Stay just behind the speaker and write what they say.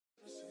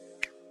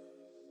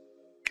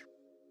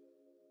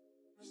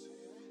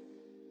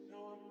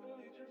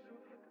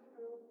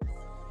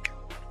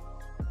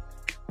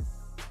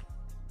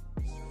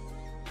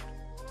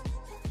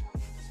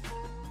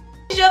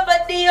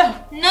money.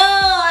 No,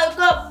 I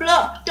got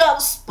blocked off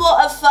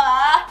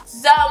Spotify.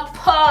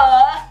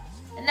 Zampa.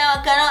 Now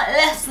I cannot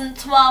listen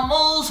to my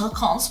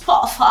music on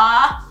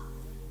Spotify.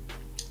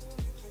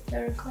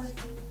 They're recording.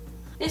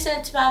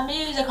 Listen to my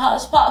music on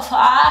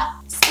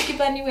Spotify. Sticky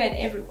bunny weird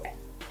everywhere.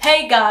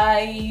 Hey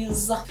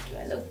guys. Do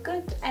I look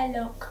good? I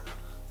look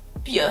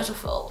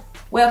beautiful.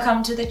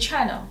 Welcome to the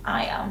channel.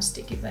 I am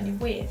Sticky Bunny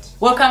Weird.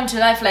 Welcome to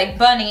Life Like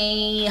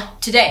Bunny.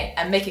 Today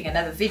I'm making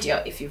another video.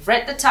 If you've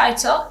read the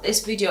title,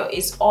 this video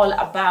is all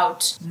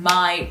about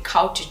my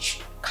culture.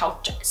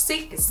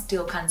 See, I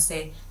still can't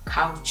say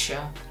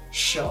culture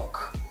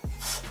shock.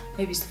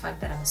 Maybe it's the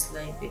fact that I'm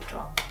slightly a bit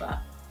drunk, but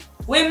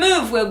we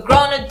move, we're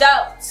grown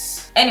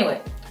adults.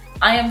 Anyway,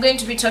 I am going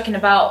to be talking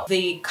about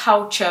the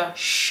culture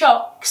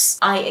shocks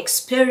I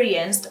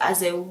experienced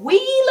as a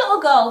wee little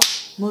girl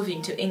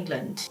moving to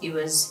England. It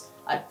was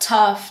a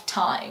tough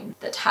time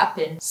that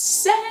happened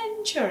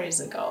centuries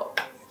ago.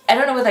 I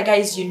don't know whether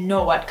guys you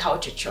know what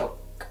culture shock.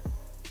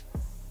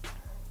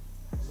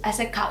 I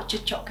said culture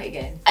shock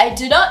again. I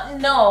do not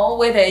know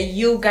whether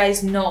you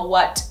guys know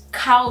what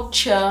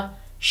culture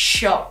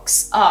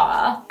shocks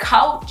are.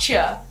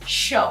 Culture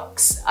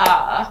shocks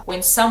are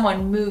when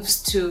someone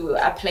moves to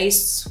a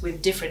place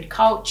with different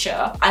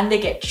culture and they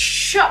get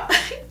shocked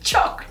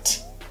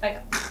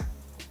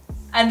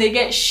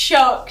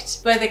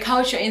by the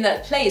culture in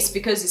that place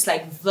because it's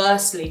like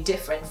vastly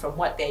different from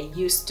what they're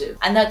used to.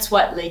 And that's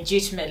what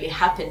legitimately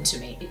happened to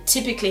me. It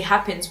typically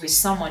happens with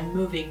someone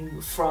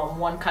moving from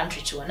one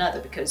country to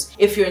another, because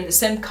if you're in the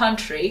same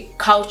country,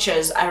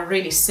 cultures are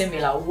really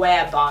similar,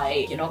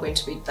 whereby you're not going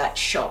to be that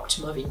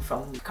shocked moving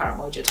from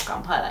Karamoja to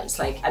Kampala. It's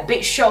like a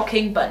bit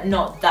shocking, but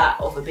not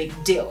that of a big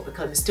deal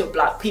because it's still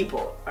black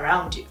people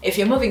around you. If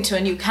you're moving to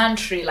a new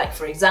country, like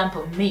for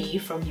example me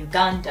from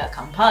Uganda,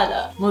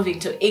 Kampala, moving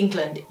to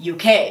England,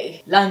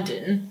 UK,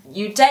 London,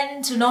 you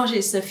tend to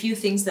notice a few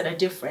things that are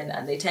different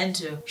and they tend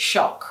to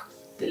shock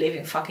the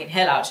living fucking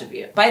hell out of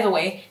you. By the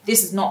way,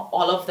 this is not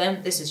all of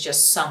them, this is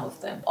just some of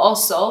them.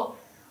 Also,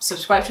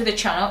 subscribe to the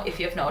channel if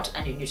you have not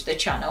and you're new to the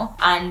channel,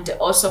 and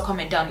also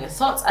comment down your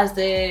thoughts as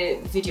the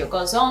video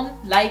goes on.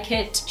 Like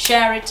it,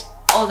 share it,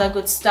 all that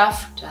good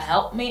stuff to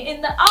help me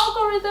in the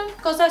algorithm,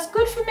 because that's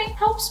good for me,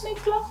 helps me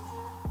grow.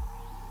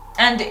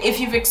 And if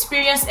you've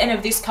experienced any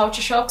of these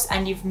culture shocks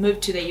and you've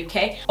moved to the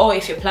UK, or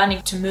if you're planning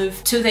to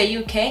move to the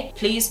UK,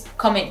 please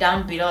comment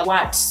down below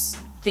what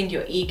thing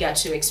you're eager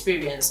to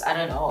experience. I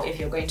don't know if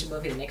you're going to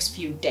move in the next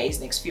few days,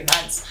 next few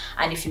months,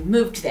 and if you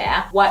moved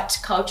there, what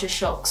culture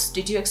shocks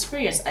did you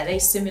experience? Are they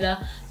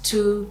similar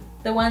to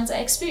the ones I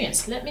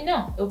experienced? Let me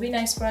know. It would be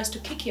nice for us to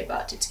kiki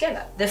about it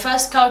together. The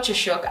first culture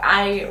shock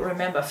I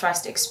remember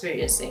first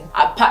experiencing,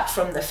 apart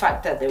from the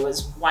fact that there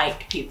was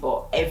white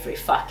people every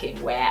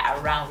fucking where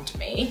around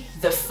me,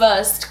 the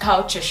first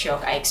culture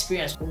shock I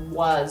experienced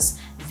was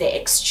the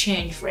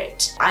exchange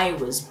rate. I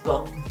was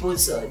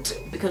bamboozled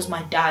because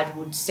my dad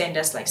would send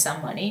us like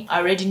some money. I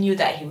already knew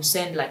that he would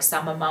send like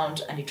some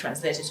amount and it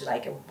translated to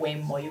like a way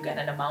more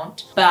Ugandan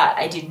amount, but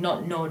I did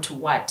not know to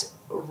what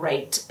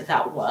rate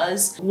that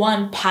was.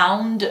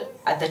 £1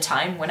 at the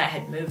time when I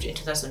had moved in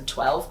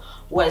 2012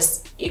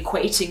 was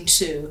equating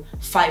to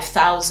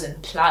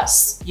 5,000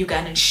 plus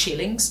Ugandan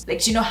shillings.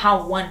 Like, do you know how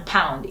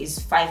 £1 is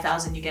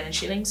 5,000 Ugandan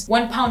shillings?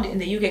 £1 in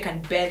the UK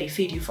can barely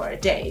feed you for a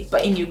day,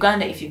 but in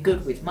Uganda, if you're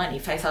good with money,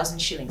 5,000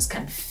 shillings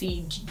can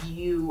feed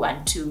you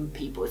and 2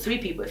 people, 3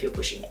 people if you're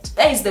pushing it.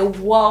 That is the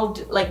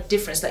world like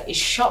difference. Like, it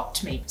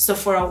shocked me. So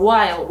for a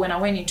while when I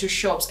went into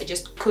shops, I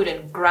just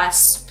couldn't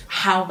grasp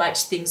how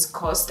much things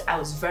cost. I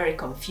was very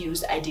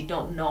confused. I did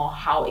not know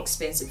how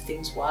expensive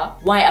things were.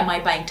 Why am I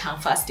buying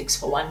Tanfa sticks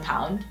for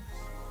 £1?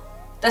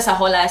 That's a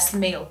whole ass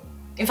meal.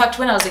 In fact,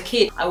 when I was a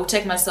kid, I would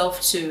take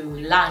myself to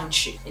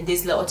lunch in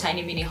these little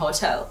tiny mini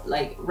hotel,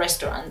 like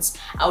restaurants.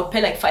 I would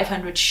pay like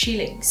 500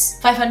 shillings.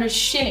 500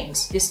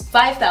 shillings is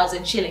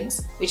 5,000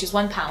 shillings, which is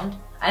 £1.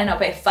 And then I'll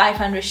pay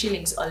 500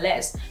 shillings or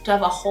less to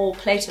have a whole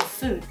plate of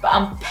food. But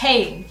I'm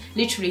paying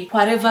literally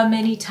whatever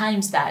many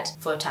times that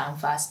for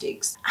Tanfa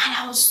sticks. And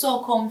I was so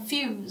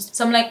confused.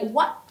 So I'm like,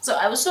 what? So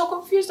I was so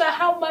confused at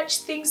how much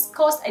things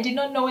cost. I did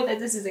not know whether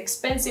this is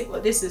expensive or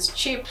this is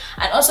cheap.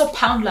 And also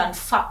Poundland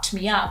fucked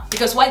me up.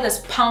 Because why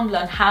does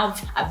Poundland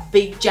have a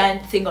big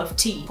giant thing of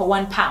tea for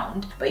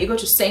 £1, but you go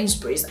to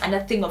Sainsbury's and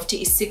that thing of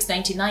tea is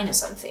 $6.99 or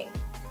something?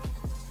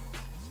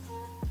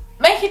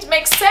 Make it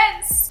make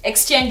sense.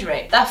 Exchange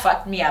rate, that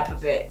fucked me up a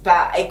bit,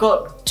 but I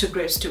got to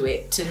grips to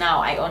it. To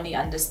now I only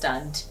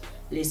understand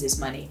Liz's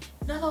money.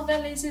 No longer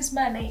Liz's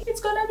money,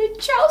 it's gonna be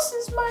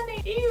Chelsea's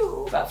money.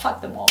 Ew, but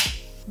fuck them all.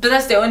 But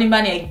that's the only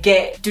money I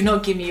get. Do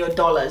not give me your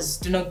dollars,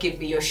 do not give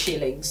me your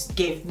shillings,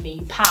 give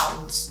me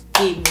pounds.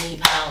 Give me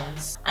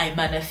pounds. I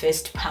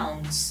manifest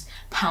pounds.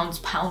 Pounds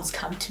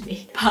come to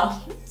me.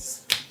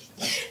 Pounds.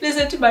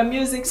 Listen to my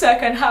music so I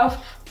can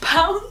have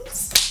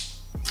pounds.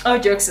 All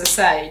jokes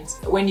aside,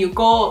 when you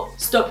go,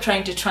 stop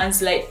trying to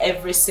translate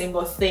every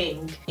single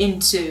thing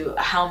into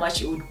how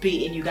much it would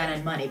be in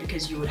Ugandan money,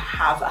 because you would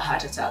have a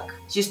heart attack.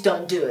 Just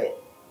don't do it.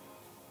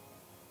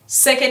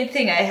 Second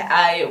thing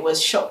I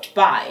was shocked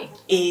by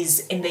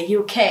is in the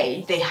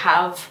UK, they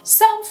have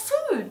some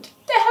food.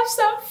 They have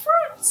some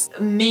fruits.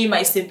 Me,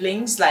 my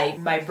siblings, like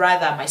my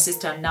brother, my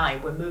sister and I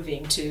were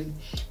moving to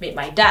meet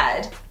my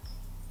dad.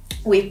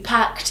 We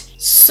packed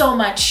so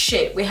much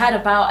shit. We had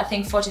about, I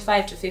think,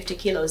 45 to 50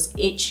 kilos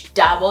each,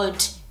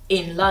 doubled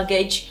in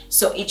luggage.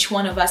 So each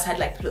one of us had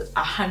like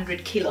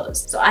 100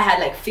 kilos. So I had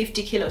like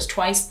 50 kilos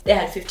twice. They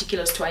had 50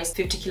 kilos twice,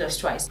 50 kilos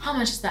twice. How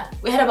much is that?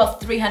 We had about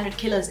 300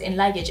 kilos in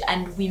luggage,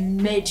 and we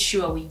made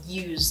sure we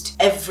used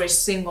every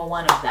single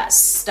one of that.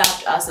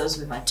 Stuffed ourselves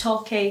with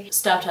matoke,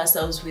 stuffed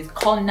ourselves with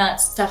corn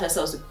nuts, stuffed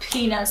ourselves with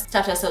peanuts,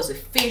 stuffed ourselves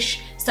with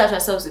fish, stuffed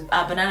ourselves with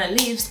banana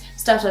leaves,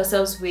 stuffed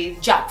ourselves with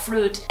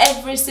jackfruit.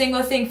 Every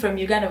single thing from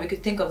Uganda we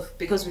could think of,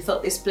 because we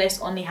thought this place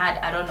only had,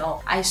 I don't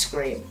know, ice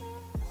cream.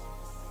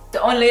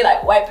 The only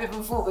like white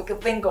people food we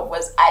could think of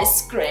was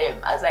ice cream.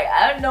 I was like,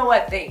 I don't know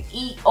what they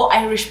eat. Or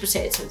Irish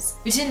potatoes.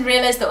 We didn't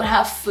realize they would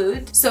have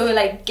food, so we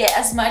like get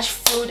as much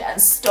food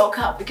and stock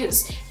up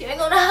because you're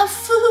gonna have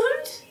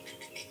food.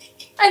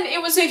 And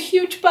it was a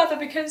huge bother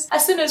because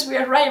as soon as we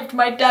arrived,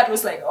 my dad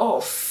was like,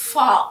 oh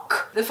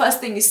fuck. The first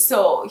thing he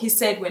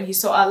said when he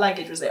saw our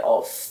luggage was like,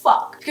 oh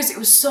fuck. Because it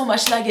was so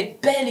much luggage,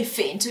 barely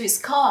fit into his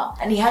car.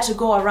 And he had to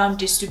go around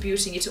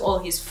distributing it to all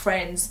his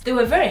friends. They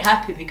were very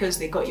happy because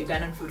they got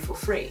Ugandan food for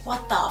free.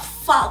 What the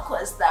fuck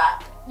was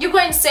that? You go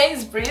in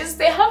Sainsbury's,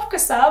 they have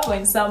cassava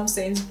in some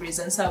Sainsbury's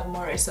and some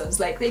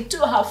Morrisons. Like, they do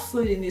have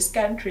food in this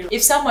country.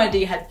 If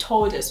somebody had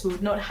told us, we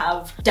would not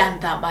have done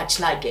that much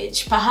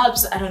luggage.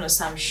 Perhaps, I don't know,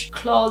 some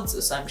clothes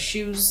or some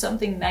shoes,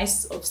 something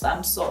nice of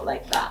some sort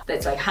like that.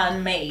 That's like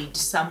handmade,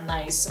 some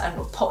nice, I don't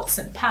know, pots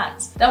and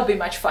pans. That would be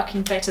much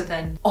fucking better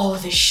than all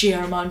the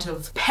sheer amount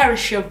of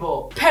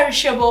perishable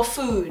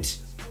food.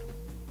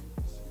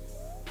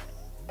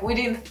 We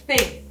didn't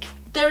think.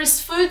 There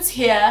is foods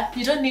here,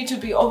 you don't need to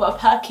be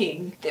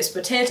overpacking. There's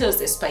potatoes,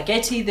 there's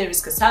spaghetti, there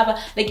is cassava.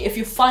 Like, if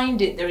you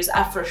find it, there is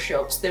Afro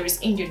shops, there is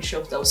Indian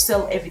shops that will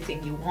sell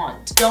everything you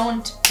want.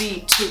 Don't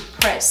be too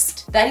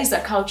pressed. That is a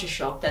culture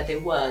shock that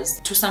there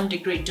was, to some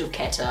degree, do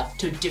cater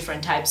to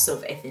different types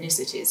of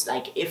ethnicities.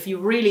 Like, if you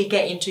really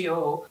get into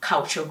your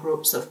culture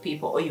groups of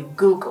people, or you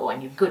Google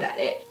and you're good at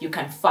it, you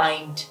can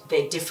find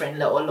the different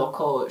little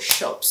local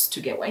shops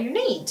to get what you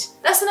need.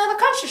 That's another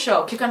culture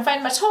shock. You can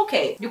find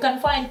matoke, you can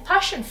find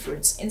passion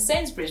fruit in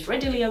Sainsbury's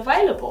readily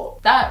available.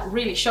 That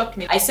really shocked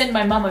me. I sent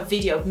my mom a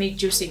video of me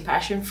juicing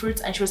passion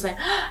fruits and she was like,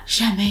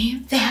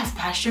 Shamim, they have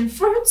passion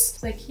fruits?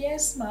 I was like,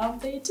 yes mom,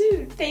 they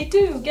do. They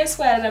do. Guess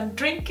what? I'm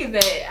drinking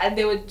it, and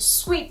they were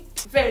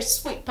sweet, very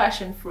sweet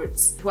passion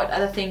fruits. What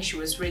other thing she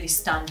was really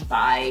stunned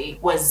by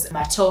was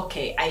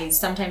matoke. I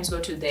sometimes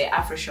go to the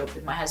Afro shop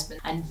with my husband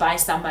and buy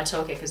some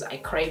matoke because I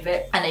crave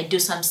it, and I do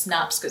some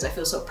snaps because I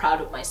feel so proud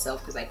of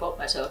myself because I got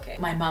matoke.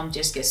 My mom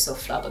just gets so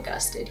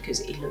flabbergasted because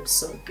it looks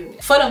so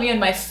good. Follow me on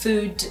my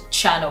food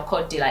channel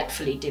called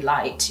Delightfully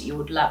Delight. You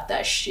would love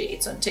that shit.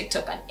 It's on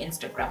TikTok and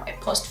Instagram. I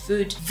post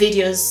food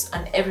videos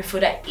on every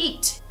food I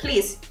eat.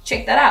 Please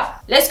check that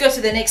out. Let's go to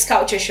the next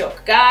culture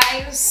shock,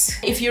 guys.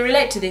 If you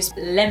relate to this,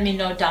 let me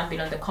know down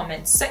below in the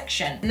comments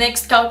section.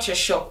 Next culture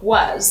shock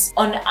was,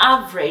 on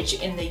average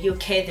in the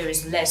UK, there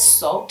is less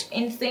salt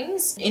in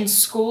things. In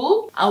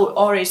school, I would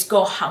always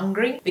go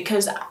hungry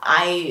because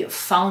I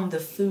found the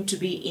food to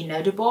be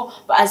inedible.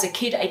 But as a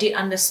kid, I didn't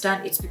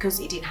understand it's because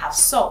it didn't have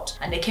salt.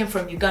 And I came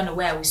from Uganda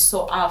where we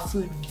saw our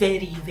food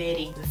very,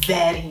 very,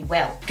 very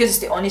well. Because it's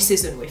the only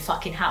season we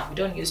fucking have. We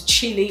don't use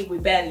chili, we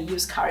barely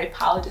use curry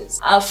powders.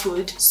 Our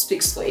food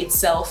speaks for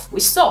itself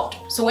with salt.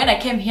 So when I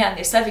came here and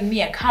they're serving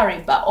me a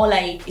curry, but all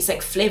I eat is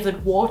like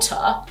flavored water,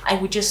 I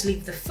would just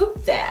leave the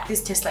food there.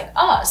 This tastes like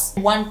us.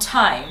 One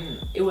time,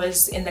 it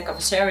was in the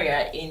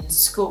cafeteria in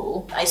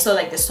school. I saw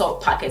like the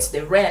salt packets,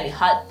 they rarely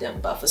had them,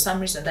 but for some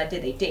reason that day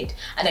they did.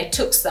 And I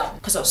took some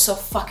because I was so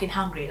fucking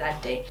hungry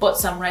that day. Bought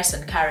some rice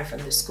and curry from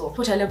the school,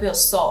 put a little bit of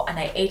salt, and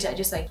I ate it. I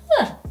just like,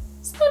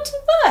 it's not too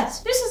bad.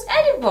 This is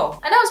edible.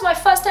 And that was my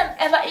first time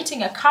ever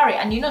eating a curry.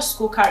 And you know,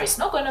 school curry is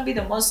not going to be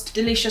the most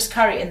delicious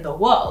curry in the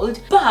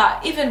world.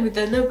 But even with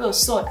the little bit of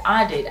salt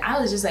added,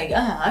 I was just like,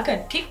 I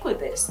can kick with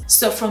this.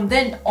 So from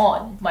then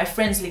on, my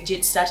friends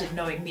legit started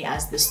knowing me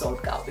as the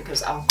salt girl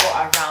because I would go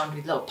around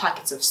with little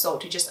packets of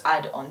salt to just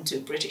add on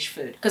to British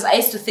food. Because I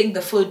used to think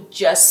the food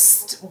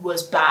just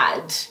was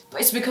bad.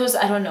 But it's because,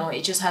 I don't know,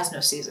 it just has no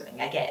seasoning,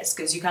 I guess.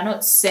 Because you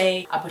cannot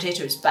say a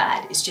potato is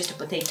bad. It's just a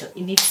potato.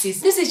 It needs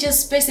seasoning. This is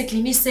just basically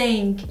me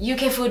saying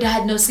UK food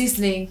had no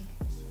seasoning.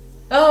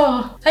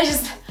 Oh,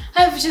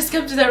 I've just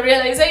come to the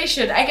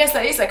realization. I guess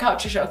that is a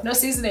culture shock. No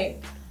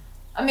seasoning.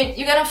 I mean,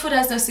 Ugandan food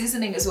has no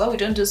seasoning as well. We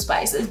don't do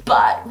spices,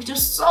 but we do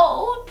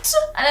salt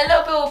and a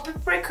little bit of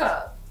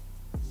paprika.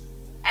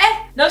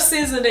 No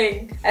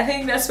seasoning. I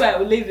think that's why I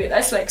would leave it.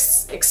 That's like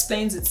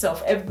explains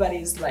itself.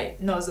 Everybody's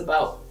like knows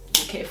about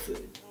UK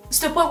food. It's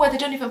the point where they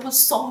don't even put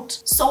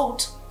salt.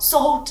 Salt.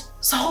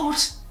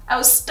 I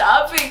was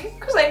starving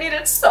because I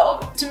needed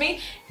salt. To me,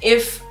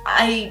 if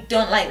I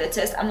don't like the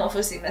taste, I'm not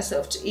forcing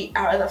myself to eat.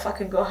 I'd rather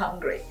fucking go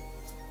hungry.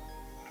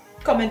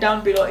 Comment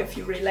down below if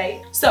you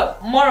relate. So,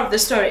 more of the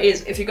story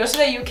is, if you go to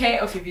the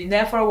UK or if you've been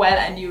there for a while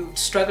and you're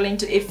struggling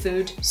to eat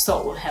food,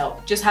 salt will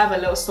help. Just have a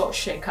little salt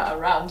shaker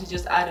around to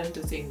just add on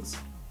to things.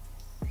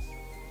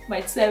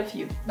 Might save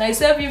you. Might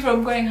save you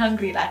from going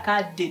hungry like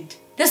I did.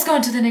 Let's go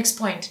on to the next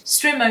point.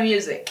 Streamer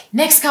music.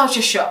 Next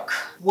culture shock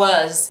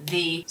was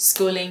the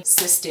schooling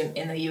system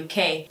in the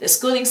UK. The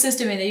schooling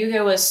system in the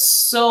UK was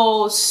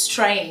so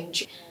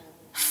strange,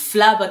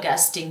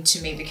 flabbergasting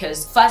to me,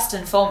 because first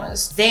and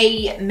foremost,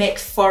 they make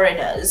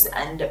foreigners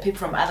and people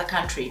from other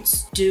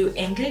countries do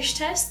English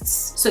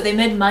tests. So they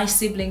made my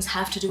siblings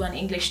have to do an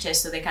English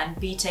test so they can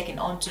be taken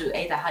on to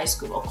either high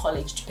school or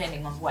college,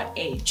 depending on what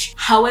age.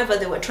 However,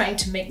 they were trying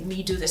to make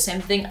me do the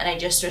same thing, and I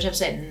just straight up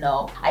said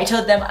no. I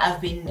told them I've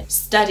been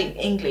studying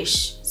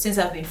English since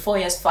I've been 4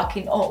 years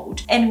fucking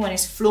old. Anyone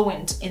is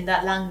fluent in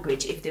that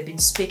language if they've been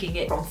speaking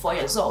it from 4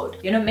 years old.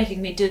 You're not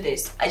making me do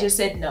this. I just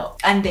said no.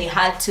 And they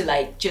had to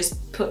like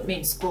just put me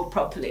in school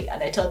properly.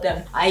 And I told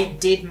them I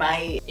did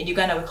my, in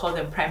Uganda we call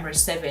them primary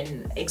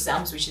 7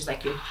 exams, which is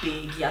like your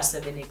big year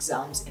 7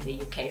 exams in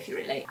the UK if you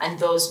relate. And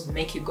those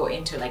make you go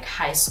into like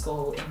high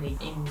school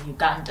in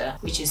Uganda,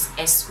 which is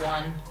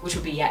S1, which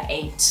will be year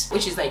 8,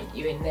 which is like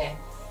you're in there.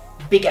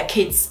 Bigger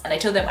kids. And I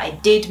told them I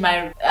did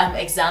my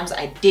exams,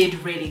 I did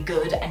really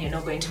good, and you're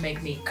not going to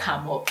make me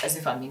come up as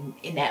if I'm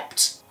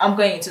inept. I'm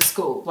going into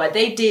school. What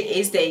they did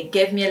is they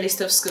gave me a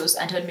list of schools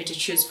and told me to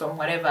choose from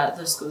whatever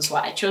those schools were.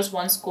 I chose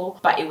one school,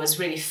 but it was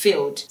really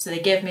filled. So they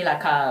gave me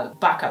like a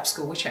backup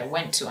school, which I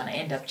went to, and I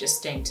ended up just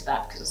staying to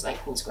that because it's like,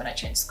 who's gonna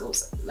change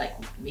schools like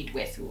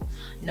midway through?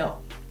 No.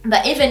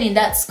 But even in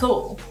that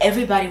school,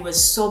 everybody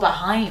was so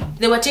behind.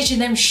 They were teaching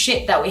them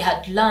shit that we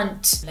had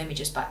learnt. Let me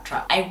just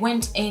backtrack. I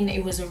went in,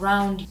 it was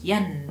around year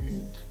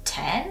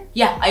 10?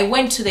 Yeah, I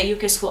went to the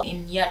UK school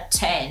in year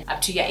 10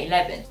 up to year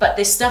 11. But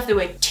the stuff they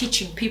were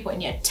teaching people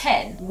in year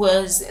 10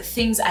 was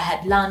things I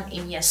had learned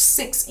in year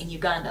 6 in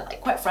Uganda.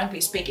 Like, quite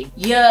frankly speaking,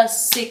 year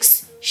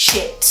 6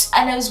 shit.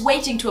 And I was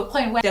waiting to a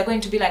point where they're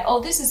going to be like, oh,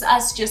 this is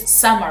us just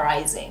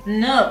summarizing.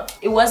 No,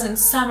 it wasn't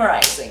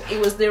summarizing. It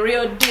was the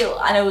real deal.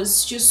 And I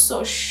was just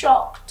so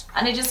shocked.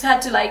 And I just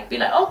had to like be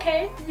like,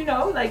 okay, you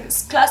know, like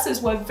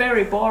classes were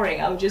very boring.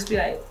 I would just be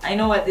like, I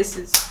know what this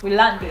is. We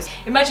learned this.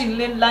 Imagine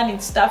learning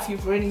stuff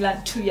you've already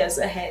learned 2 years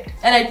ahead.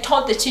 And I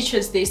taught the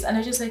teachers this, and I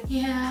was just like,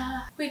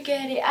 yeah, we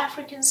get it.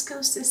 African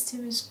school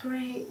system is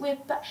great.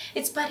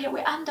 It's bad here.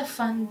 We're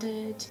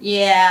underfunded.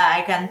 Yeah,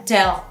 I can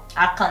tell.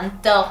 I can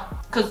tell.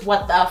 Because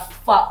what the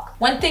fuck?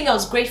 One thing I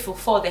was grateful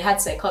for, they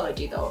had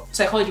psychology though.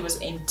 Psychology was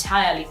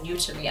entirely new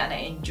to me, and I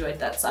enjoyed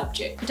that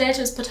subject.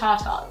 Potatoes,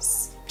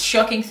 potatoes.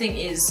 Shocking thing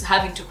is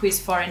having to quiz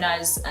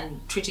foreigners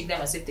and treating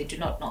them as if they do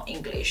not know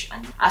English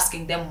and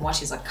asking them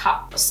what is a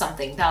cup or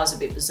something. That was a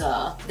bit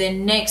bizarre. The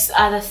next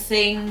other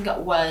thing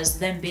was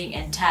them being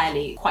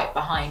entirely quite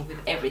behind with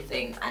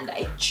everything, and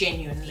I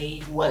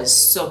genuinely was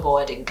so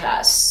bored in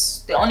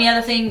class. The only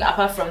other thing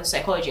apart from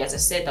psychology, as I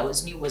said, that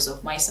was new was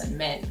Of Mice and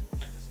Men.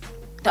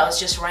 That was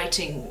just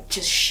writing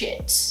just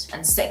shit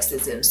and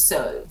sexism.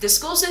 So the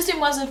school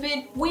system was a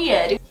bit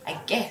weird, I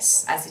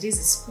guess, as it is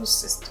a school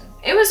system.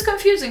 It was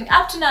confusing.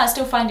 Up to now, I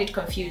still find it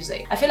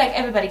confusing. I feel like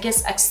everybody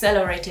gets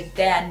accelerated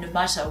there no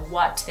matter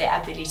what their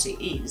ability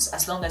is,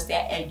 as long as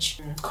their age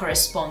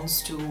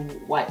corresponds to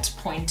what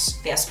point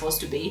they're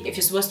supposed to be. If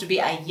you're supposed to be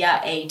a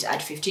year 8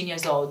 at 15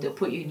 years old, they'll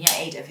put you in year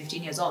 8 at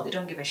 15 years old. They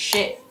don't give a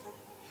shit.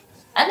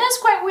 And that's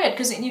quite weird,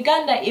 because in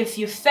Uganda, if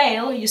you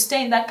fail, you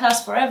stay in that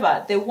class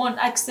forever. They won't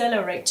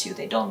accelerate you.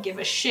 They don't give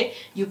a shit.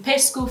 You pay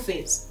school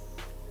fees.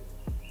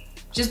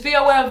 Just be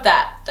aware of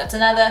that. That's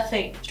another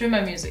thing.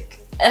 Streamer music.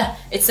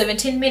 It's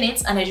 17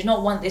 minutes and I do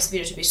not want this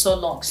video to be so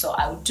long, so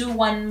I'll do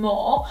one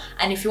more,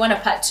 and if you want a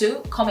part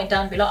 2, comment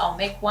down below, I'll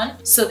make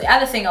one. So the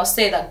other thing I'll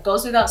say that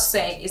goes without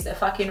saying is the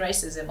fucking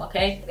racism,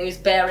 okay? There is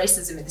bare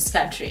racism in this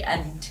country,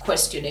 and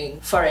questioning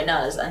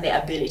foreigners and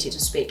their ability to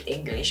speak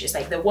English. It's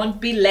like they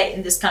won't be let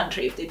in this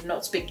country if they do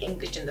not speak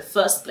English in the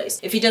first place.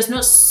 If it does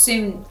not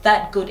seem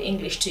that good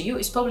English to you,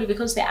 it's probably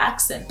because their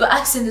accent. But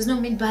accent does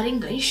not mean bad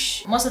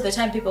English. Most of the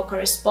time people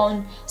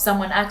correspond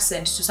someone's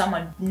accent to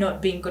someone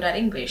not being good at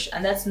English,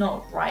 and that's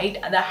not right,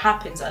 and that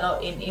happens a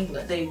lot in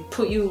England. They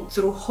put you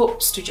through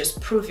hoops to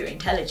just prove you're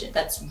intelligent.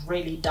 That's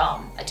really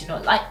dumb. I do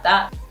not like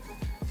that.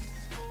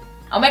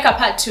 I'll make a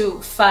part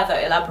 2 further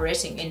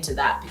elaborating into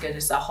that, because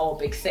it's a whole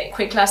big thing.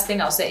 Quick last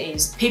thing I'll say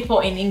is, people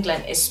in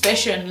England,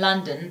 especially in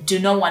London, do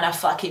not want to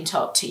fucking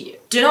talk to you.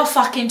 Do not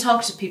fucking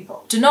talk to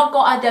people. Do not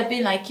go out there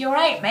being like, you're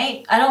right,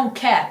 mate. I don't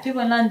care.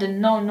 People in London,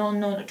 no.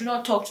 Do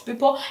not talk to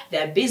people.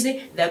 They're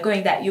busy. They're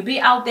going that. You'll be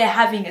out there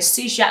having a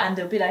seizure and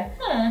they'll be like,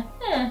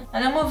 and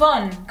then move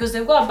on, because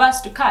they've got a bus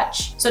to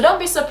catch. So don't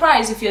be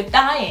surprised if you're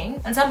dying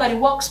and somebody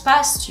walks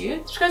past you.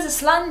 It's because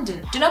it's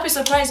London. Do not be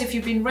surprised if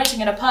you've been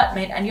renting an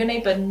apartment and your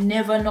neighbor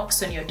never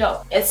knocks on your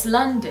door. It's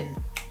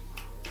London.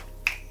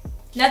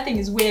 Nothing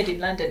is weird in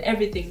London.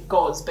 Everything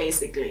goes,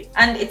 basically.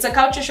 And it's a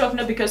culture shock,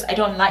 not because I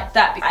don't like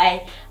that.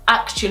 I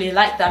actually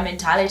like that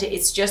mentality.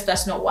 It's just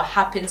that's not what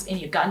happens in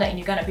Uganda. In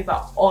Uganda, people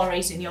are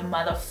always in your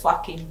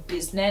motherfucking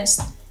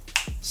business.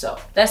 So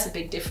that's a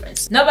big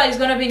difference. Nobody's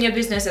gonna be in your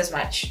business as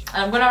much.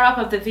 I'm gonna wrap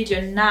up the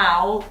video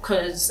now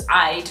because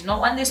I do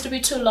not want this to be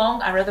too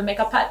long. I'd rather make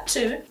a part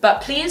 2.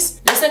 But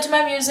please listen to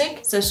my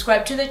music,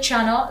 subscribe to the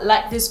channel,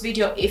 like this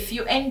video if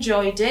you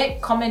enjoyed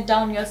it, comment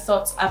down your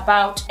thoughts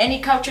about any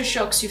culture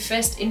shocks you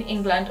faced in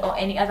England or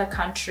any other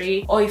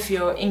country, or if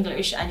you're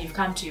English and you've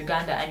come to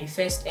Uganda and you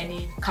faced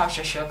any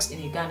culture shocks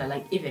in Uganda,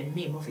 like even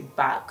me moving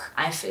back,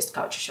 I faced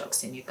culture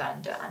shocks in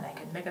Uganda and I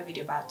can make a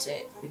video about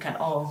it. We can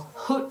all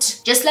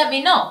hoot. Just let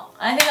me know.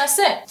 I think that's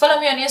it. Follow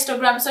me on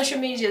Instagram, social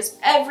medias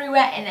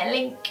everywhere, and a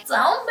link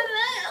down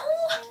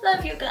below.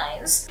 Love you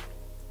guys.